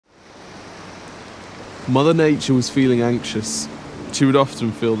Mother Nature was feeling anxious. She would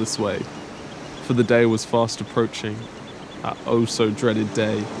often feel this way, for the day was fast approaching, that oh-so-dreaded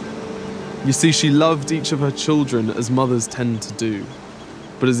day. You see, she loved each of her children as mothers tend to do.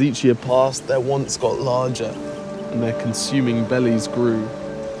 But as each year passed, their wants got larger, and their consuming bellies grew.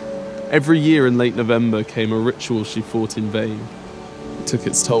 Every year in late November came a ritual she fought in vain. It took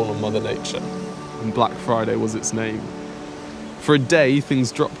its toll on Mother Nature, and Black Friday was its name. For a day,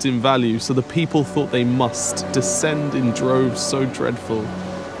 things dropped in value, so the people thought they must descend in droves so dreadful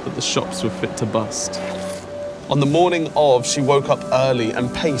that the shops were fit to bust. On the morning of, she woke up early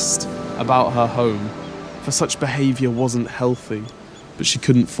and paced about her home, for such behaviour wasn't healthy, but she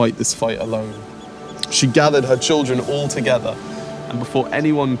couldn't fight this fight alone. She gathered her children all together, and before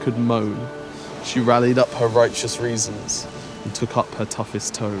anyone could moan, she rallied up her righteous reasons and took up her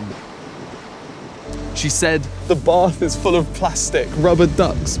toughest tone. She said, "The bath is full of plastic, rubber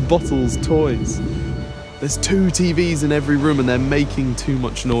ducks, bottles, toys. There's 2 TVs in every room and they're making too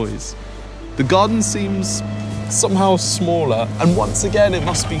much noise. The garden seems somehow smaller, and once again it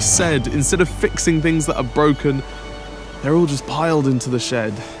must be said, instead of fixing things that are broken, they're all just piled into the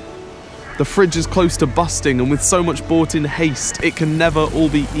shed. The fridge is close to busting, and with so much bought in haste, it can never all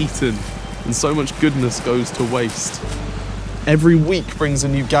be eaten, and so much goodness goes to waste. Every week brings a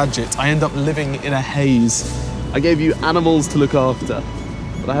new gadget. I end up living in a haze. I gave you animals to look after,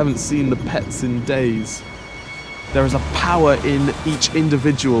 but I haven't seen the pets in days. There is a power in each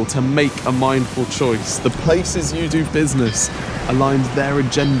individual to make a mindful choice. The places you do business aligned their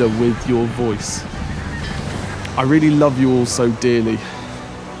agenda with your voice. I really love you all so dearly,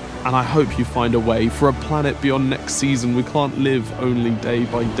 and I hope you find a way. For a planet beyond next season, we can't live only day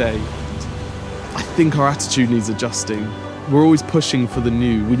by day. I think our attitude needs adjusting. We're always pushing for the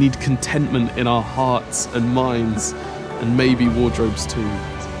new. We need contentment in our hearts and minds, and maybe wardrobes too.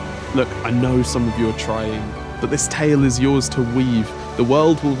 Look, I know some of you are trying, but this tale is yours to weave. The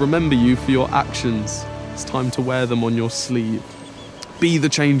world will remember you for your actions. It's time to wear them on your sleeve. Be the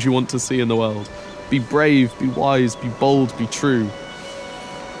change you want to see in the world. Be brave, be wise, be bold, be true.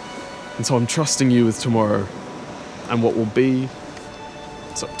 And so I'm trusting you with tomorrow. And what will be,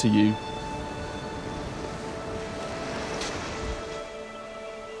 it's up to you.